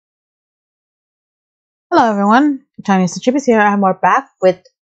Hello everyone, Tiniestofchibis here, and we're back with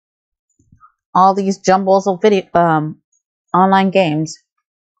all these jumbles of video online games.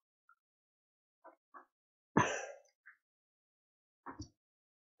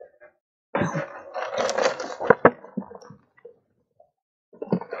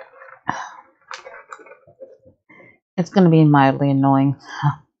 It's gonna be mildly annoying.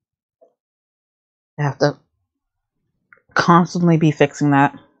 I have to constantly be fixing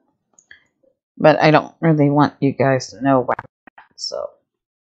that. But I don't really want you guys to know what happened, so.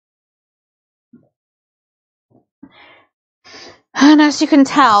 And as you can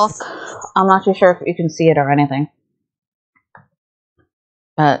tell, I'm not too sure if you can see it or anything.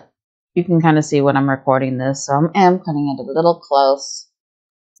 But you can kind of see when I'm recording this, so I am cutting it a little close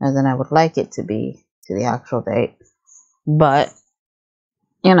than I would like it to be to the actual date. But,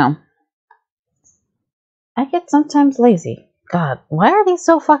 you know, I get sometimes lazy. God, why are these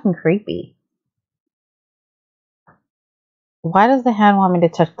so fucking creepy? Why does the hand want me to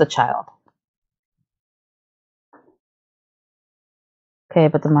touch the child? Okay,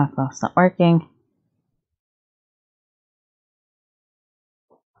 but the microphone's not working.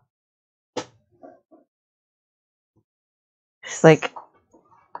 She's like,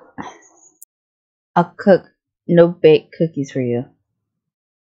 I'll cook no bake cookies for you.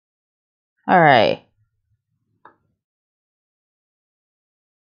 Alright.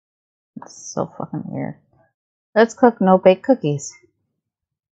 It's so fucking weird. Let's cook no bake cookies.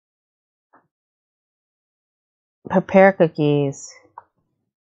 Prepare cookies.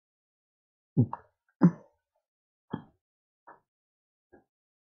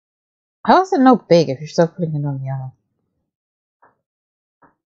 How is it no bake if you're still putting it on the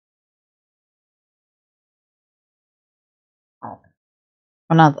oven?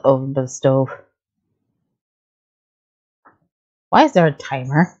 Or not the oven, but the stove. Why is there a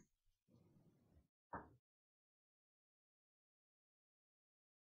timer?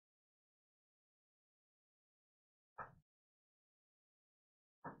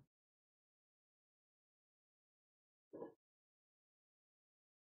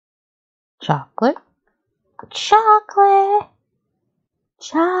 Chocolate. Chocolate.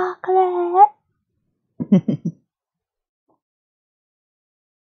 Chocolate.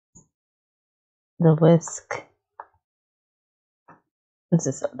 The whisk. This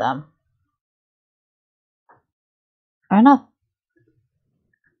is so dumb. Or not.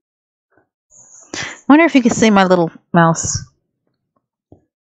 Wonder if you can see my little mouse.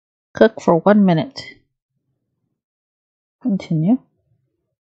 Cook for 1 minute. Continue.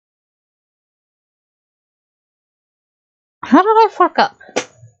 How did I fuck up?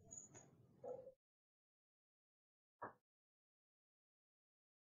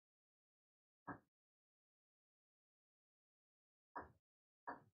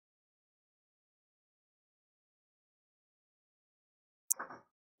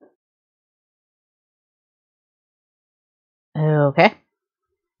 Okay.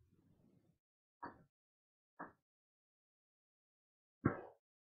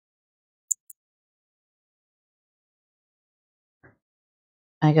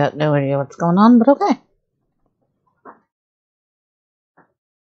 I got no idea what's going on, but okay.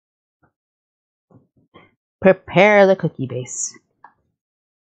 Prepare the cookie base.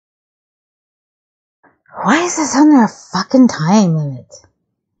 Why is this under a fucking time limit?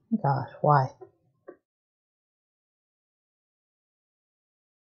 Oh gosh, why?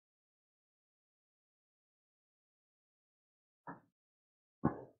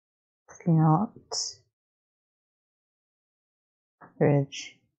 Clean out.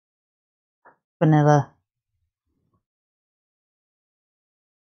 Fridge. Vanilla.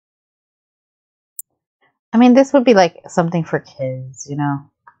 I mean, this would be like something for kids, you know?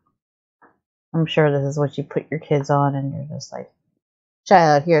 I'm sure this is what you put your kids on and you're just like,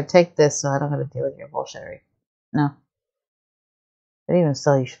 child, here, take this so I don't have to deal with your bullshittery. No. But even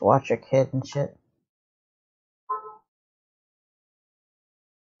still, you should watch your kid and shit.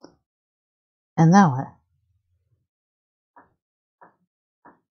 And now what?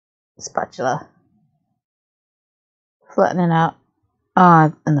 Spatula. Flatten it out.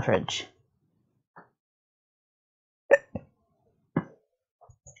 In the fridge.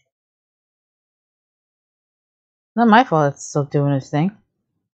 Not my fault it's still doing its thing.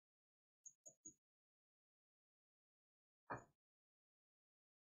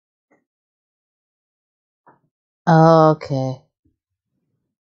 Okay.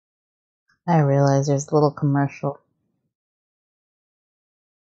 I realize there's a little commercial.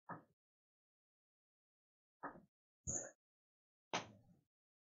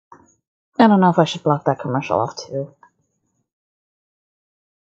 I don't know if I should block that commercial off too.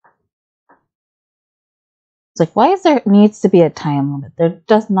 It's like, why is there needs to be a time limit? There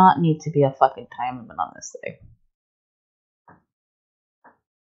does not need to be a fucking time limit on this thing.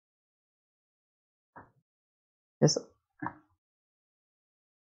 Just,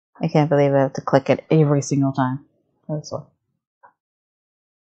 I can't believe I have to click it every single time. This one.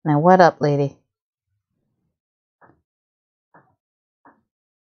 Now, what up, lady?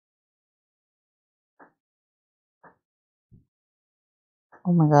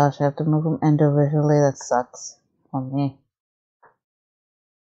 Oh my gosh, I have to move them individually. That sucks for me.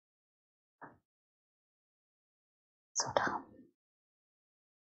 So dumb.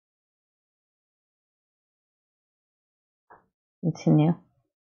 Continue.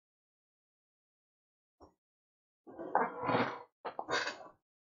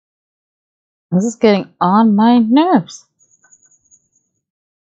 This is getting on my nerves.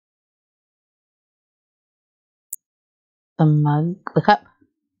 The mug, the cup,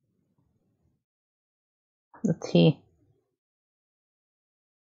 the tea.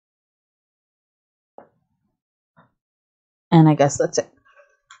 And I guess that's it.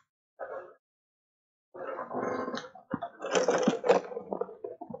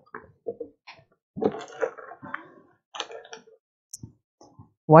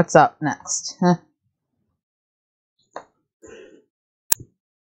 What's up next? Huh?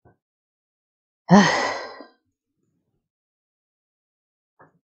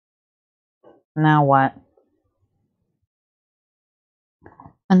 Now what?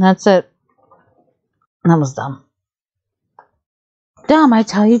 And that's it. That was dumb. Dumb, I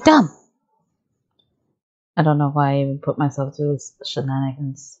tell you, dumb. I don't know why I even put myself through this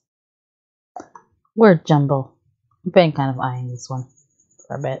shenanigans. Word jumble. I've been kind of eyeing this one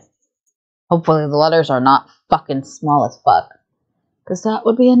for a bit. Hopefully the letters are not fucking small as fuck. Because that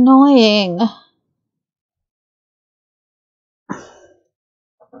would be annoying.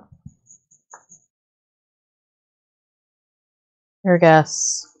 Your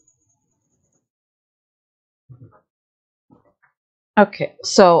guess. Okay,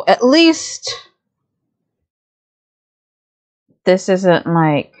 so at least this isn't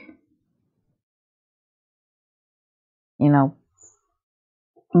like, you know,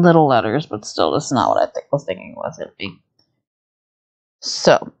 little letters, but still, this is not what I was thinking it was going to be.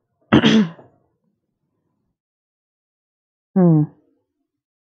 So,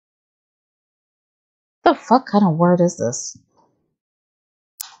 the fuck kind of word is this?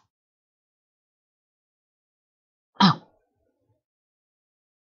 Ow.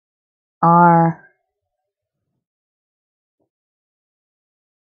 R.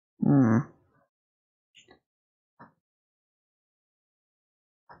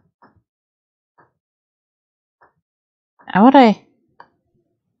 How would I?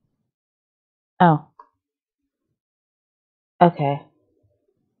 Oh. Okay.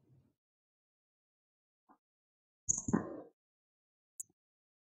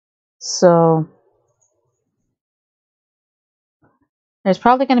 So, there's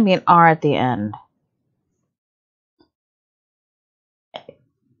probably going to be an R at the end.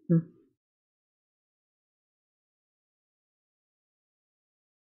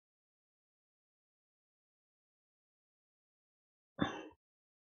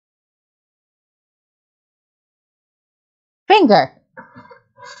 Finger!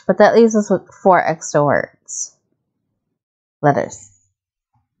 But that leaves us with 4 extra words. Letters.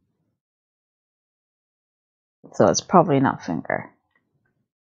 So it's probably not finger.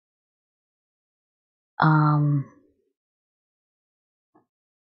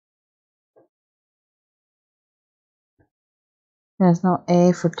 There's no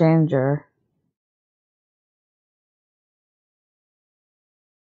A for danger.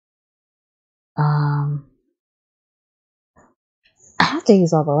 I have to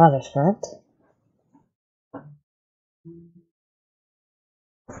use all the letters, correct?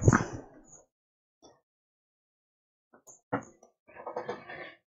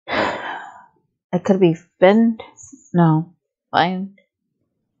 It could be find. No. Find.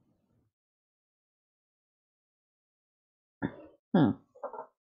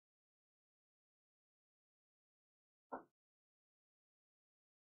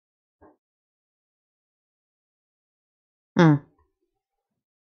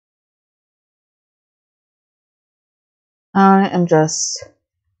 I am just...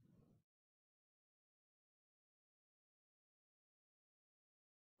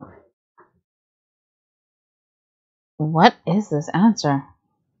 What is this answer?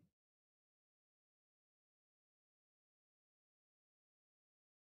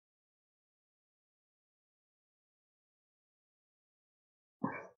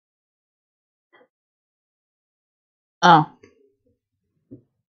 Oh.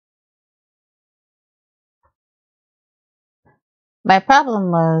 My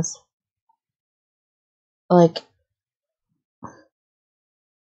problem was, like,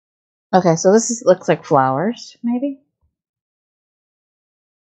 okay, so looks like flowers, maybe?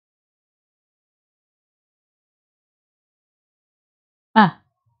 Ah.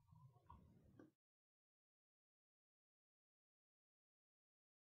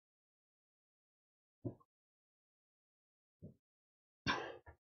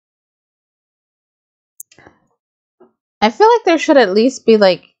 I feel like there should at least be,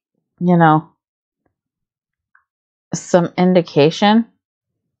 like, you know, some indication.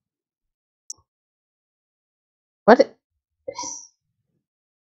 What?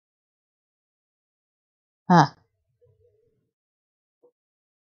 Ah.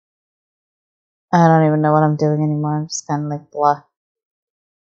 I don't even know what I'm doing anymore. I'm just kind of like blah.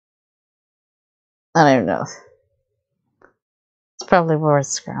 I don't even know. It's probably word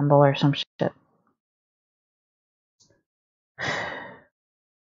scramble or some shit.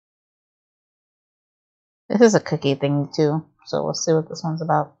 This is a cookie thing too, so we'll see what this one's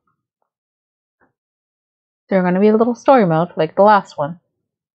about. They're going to be a little story mode, like the last one.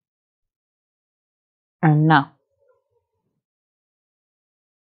 Or no.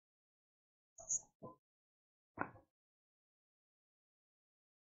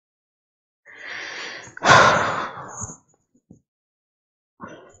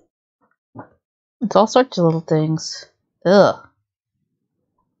 It's all sorts of little things. Ugh.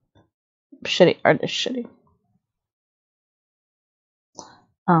 Shitty artist, shitty.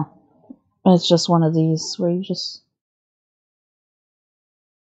 Oh. It's just one of these where you just...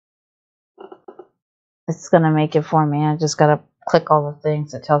 It's going to make it for me. I just got to click all the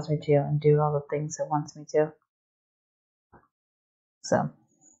things it tells me to and do all the things it wants me to. So.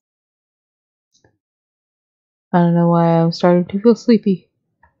 I don't know why I'm starting to feel sleepy.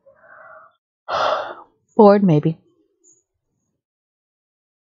 Bored, maybe.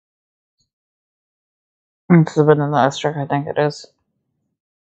 It's the vanilla ester, I think it is.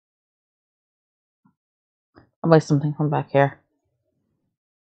 I'll buy something from back here.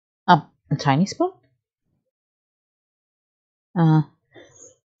 Oh, a tiny spoon? Well,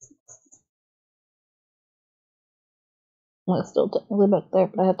 it's still technically back there,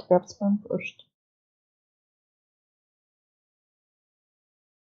 but I had to grab a spoon first.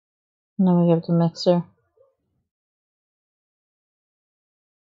 And then we give it to the mixer.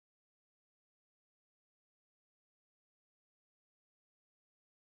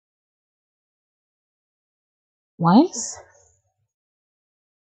 Weiss?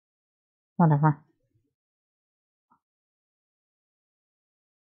 Whatever.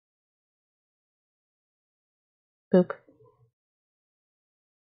 Boop.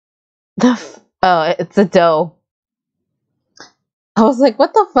 Oh, it's a dough. I was like,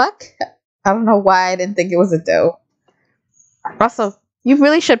 what the fuck? I don't know why I didn't think it was a dough. Also, you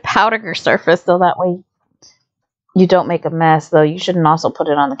really should powder your surface so that way you don't make a mess, though. You shouldn't also put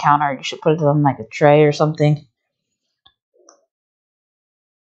it on the counter. You should put it on like a tray or something.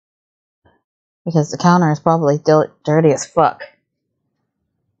 Because the counter is probably dirty as fuck.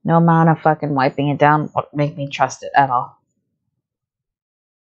 No amount of fucking wiping it down would make me trust it at all.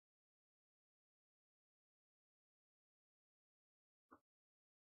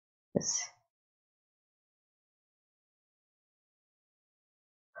 This.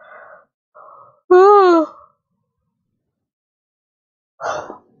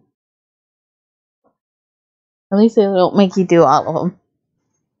 At least they don't make you do all of them.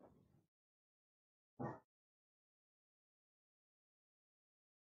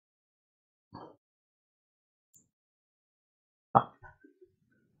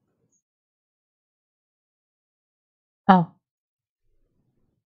 Oh.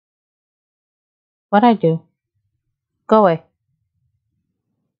 What'd I do? Go away.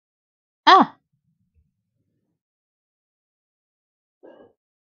 Ah!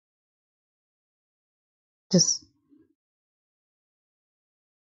 Just...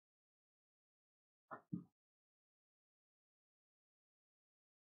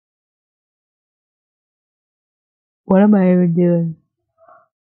 What am I even doing?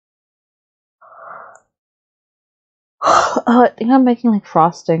 Oh, I think I'm making like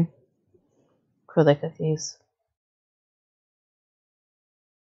frosting for the cookies.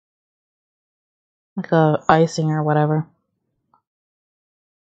 Like a icing or whatever.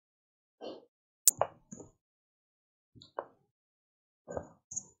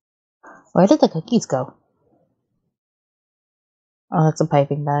 Where did the cookies go? Oh, that's a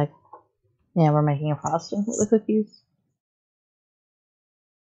piping bag. Yeah, we're making a frosting for the cookies.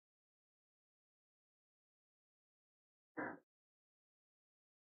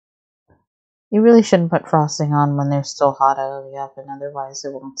 You really shouldn't put frosting on when they're still hot out of the oven, otherwise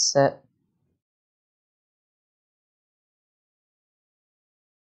it won't sit.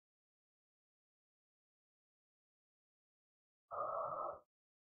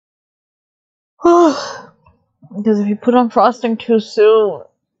 Because if you put on frosting too soon,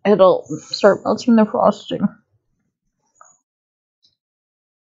 it'll start melting the frosting.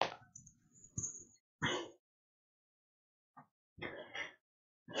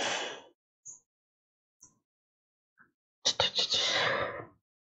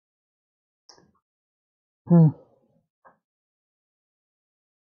 Hmm.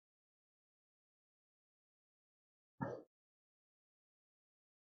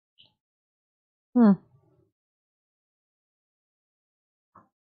 Hmm.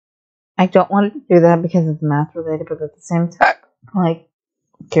 I don't want to do that because it's math related, but at the same time, like,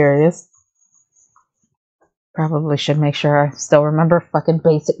 curious. Probably should make sure I still remember fucking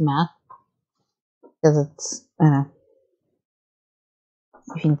basic math. Because it's, I don't know.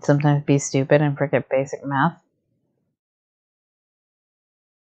 You can sometimes be stupid and forget basic math.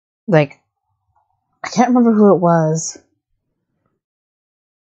 Like, I can't remember who it was.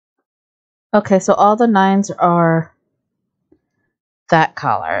 Okay, so all the 9s are that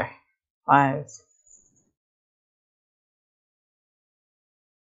color. 5s.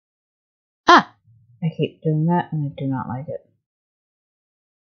 Ah! I keep doing that and I do not like it.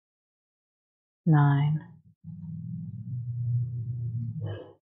 9.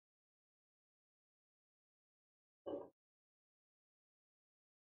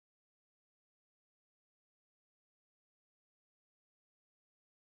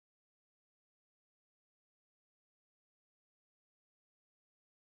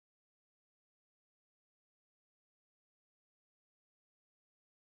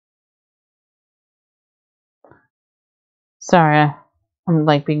 Sorry, I'm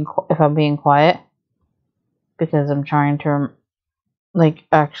like if I'm being quiet because I'm trying to like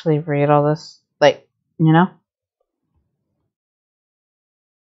actually read all this, like, you know.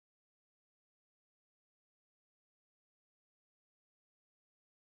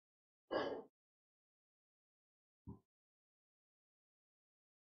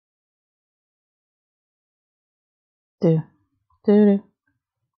 Do do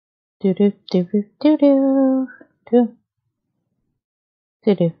do do do do do do do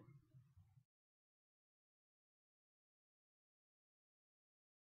do do.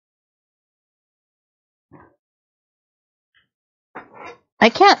 I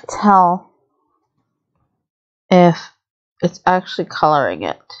can't tell if it's actually coloring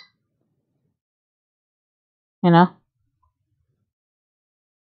it. You know.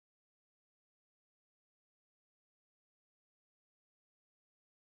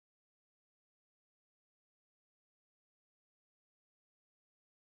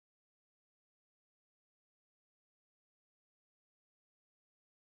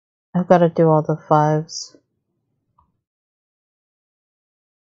 I've got to do all the 5s.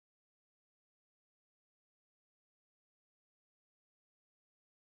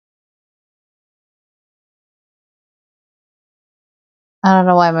 I don't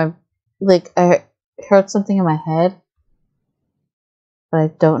know why I heard something in my head, but I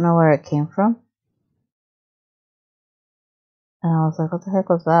don't know where it came from. And I was like, what the heck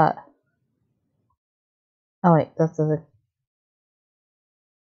was that? Oh wait, that's the.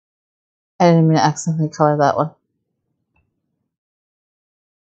 I didn't mean to accidentally color that one.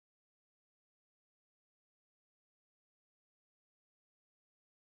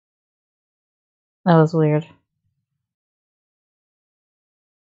 That was weird.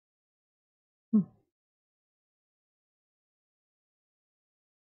 Hmm.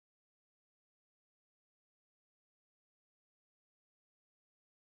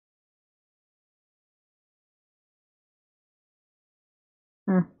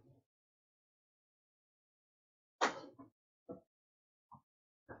 Hmm.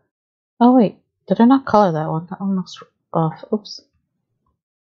 Oh wait, did I not color that one? That one looks off. Oops.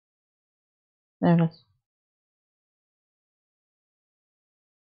 There it is.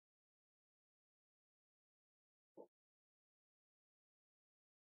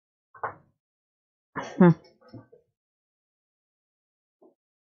 Hmm.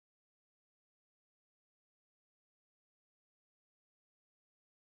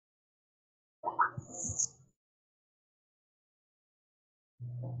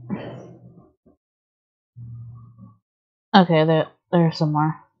 Okay, there's some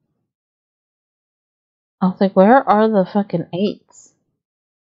more. I was like, where are the fucking 8s?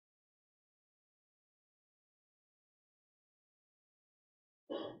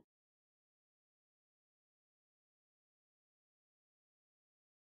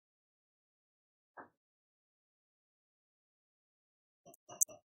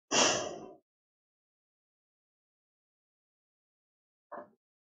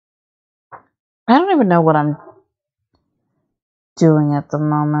 I don't even know what I'm doing at the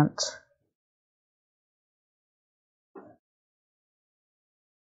moment.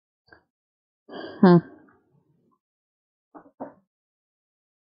 Hmm.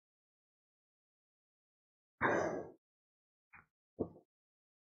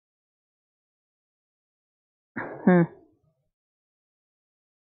 Hmm.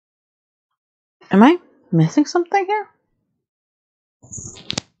 Am I missing something here?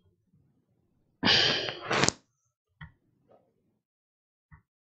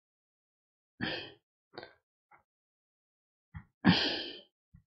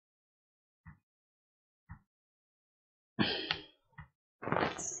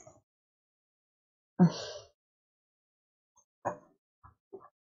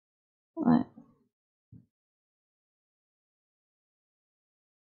 What?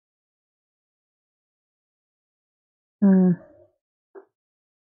 Hmm.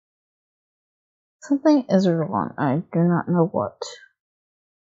 Something is wrong. I do not know what.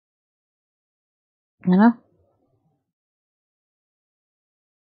 You know?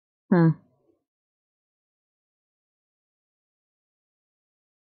 Hmm.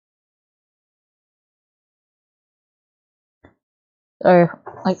 Or,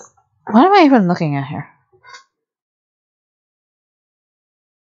 like, what am I even looking at here?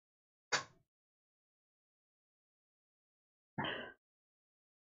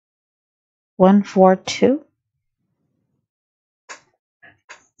 One, 4, 2?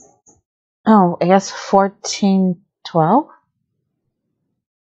 Oh, I guess 14, 12?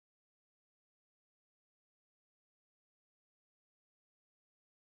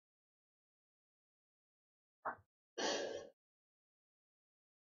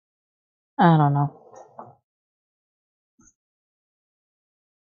 I don't know.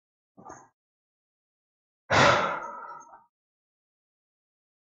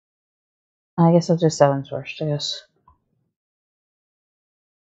 I guess I'll do 7s first, I guess.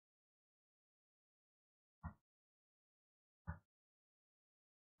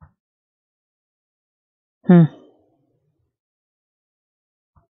 Hmm.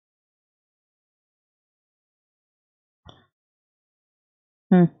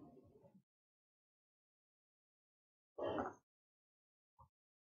 Hmm.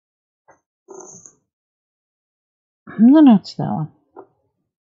 No, no, it's that one.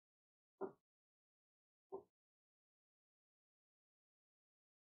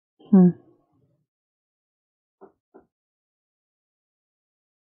 Hmm.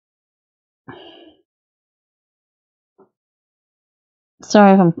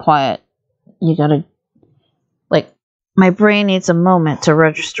 Sorry if I'm quiet. You gotta, like, my brain needs a moment to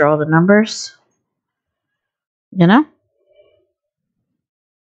register all the numbers. You know?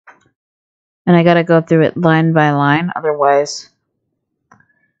 And I gotta go through it line by line, otherwise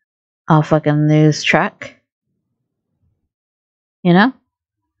I'll fucking lose track. You know?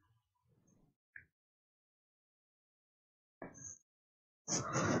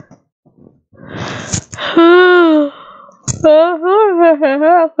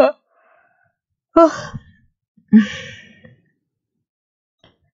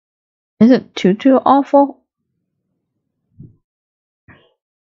 Isn't too awful?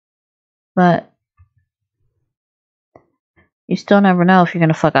 But you still never know if you're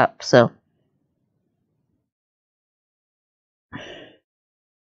gonna fuck up, so.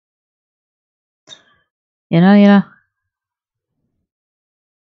 You know.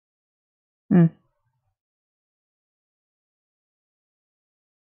 Hmm.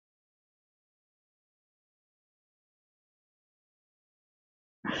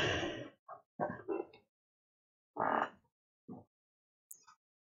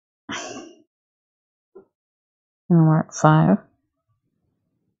 And we're at 5.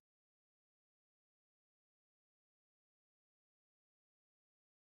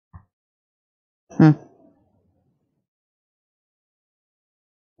 Hmm.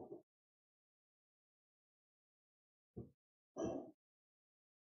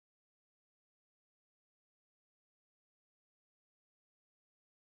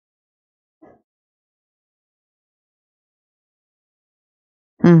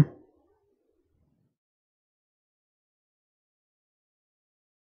 Hmm.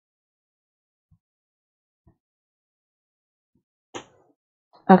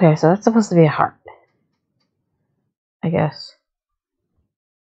 Okay, so that's supposed to be a heart, I guess.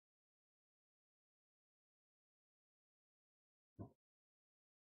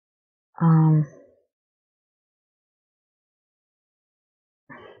 Um.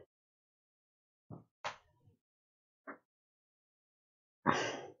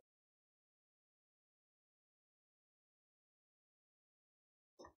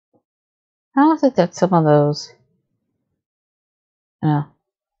 I don't think that some of those. Yeah.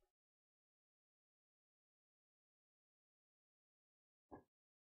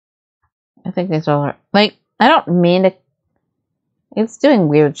 I think these all are. Like, I don't mean to. It's doing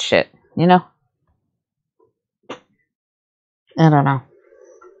weird shit, you know? I don't know.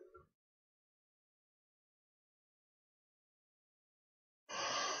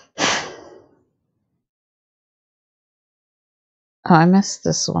 Oh, I missed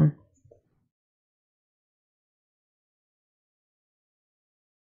this one.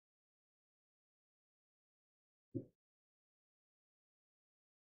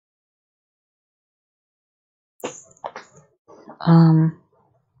 Hmm.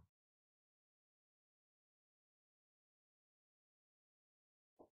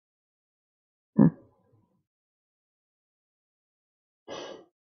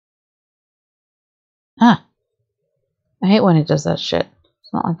 Ah, I hate when it does that shit.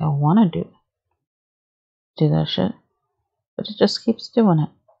 It's not like I want to do that shit, but it just keeps doing it.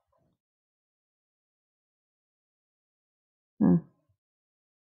 Hmm.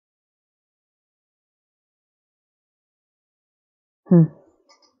 Hmm.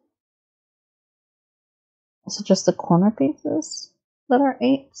 Is it just the corner pieces that are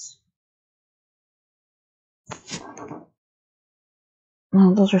 8s?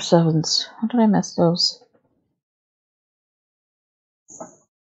 No, those are 7s. How did I miss those?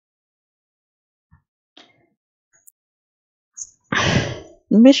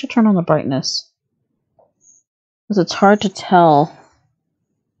 Maybe I should turn on the brightness. Because it's hard to tell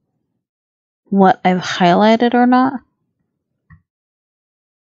what I've highlighted or not.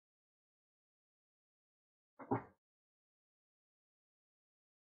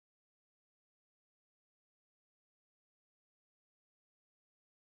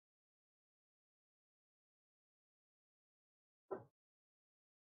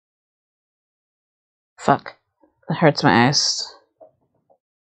 Fuck. That hurts my eyes.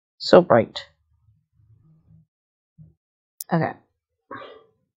 So bright. Okay.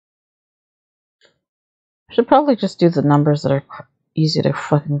 I should probably just do the numbers that are easy to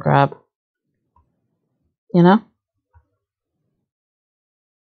fucking grab. You know?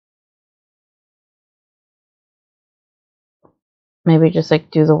 Maybe just like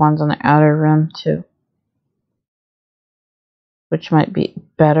do the ones on the outer rim too. Which might be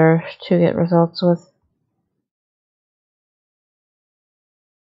better to get results with.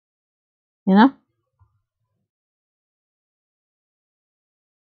 You know?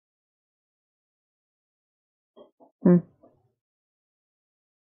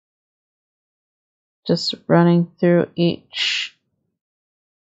 Just running through each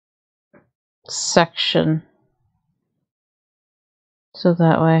section. So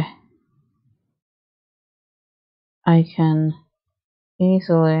that way I can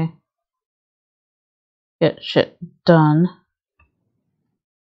easily get shit done.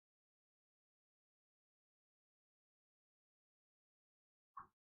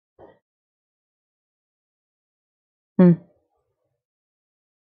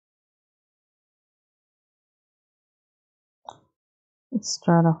 Let's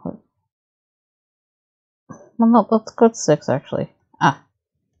start off with. Well, no, let's go to 6 actually. Ah.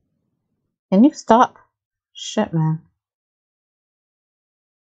 Can you stop? Shit, man.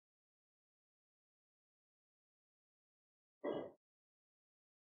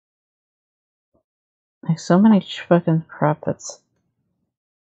 Like so many fucking crap that's.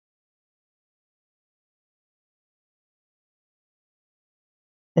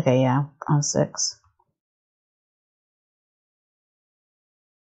 Okay, yeah, on 6.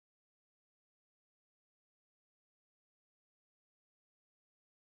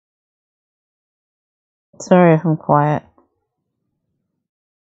 Sorry if I'm quiet.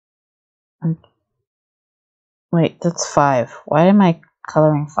 Wait, that's 5. Why am I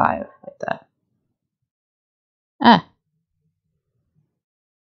coloring 5 like that? Ah,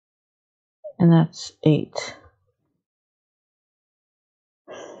 and that's 8.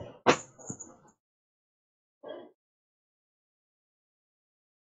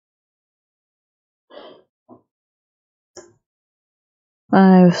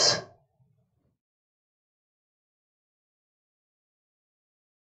 Fives.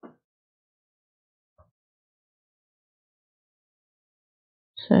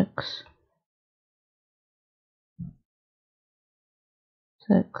 6.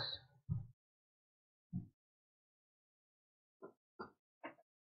 6.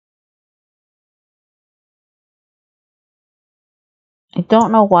 I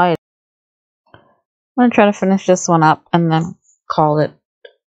don't know why. I'm gonna try to finish this one up and then call it.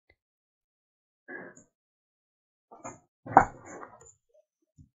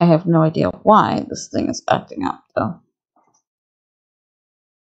 I have no idea why this thing is acting up, though.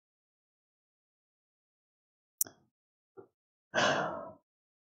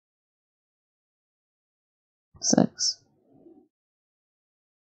 Six.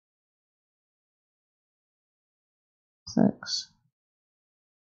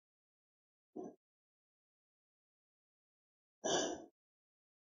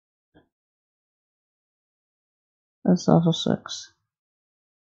 That's also 6.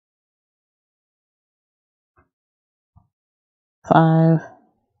 5.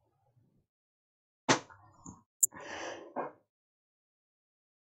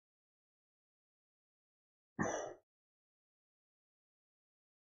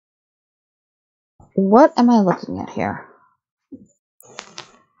 What am I looking at here?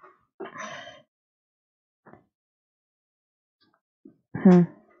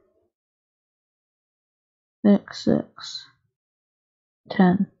 Six.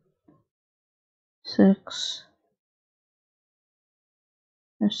 10. 6.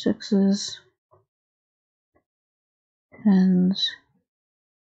 There's 6s. 10s.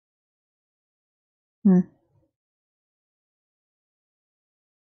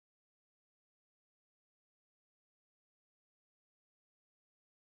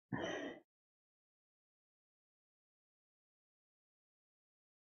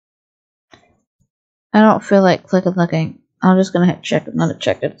 I don't feel like looking. I'm just gonna hit check it, not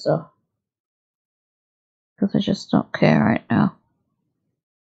check it, so. Because I just don't care right now.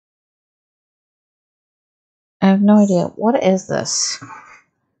 I have no idea. What is this?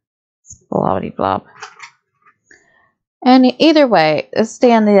 Blobbity blob. And either way, it's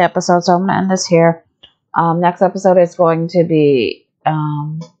the end of the episode, so I'm gonna end this here. Next episode is going to be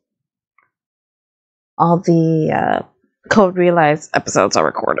all the Code Realize episodes are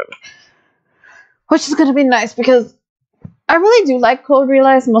recorded. Which is gonna be nice because I really do like Code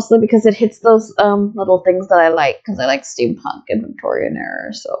Realize, mostly because it hits those little things that I like, because I like steampunk and Victorian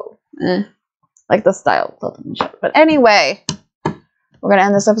era, so like the style of and shit. But anyway, we're gonna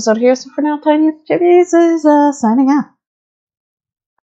end this episode here. So for now, Tiniestofchibis is signing out.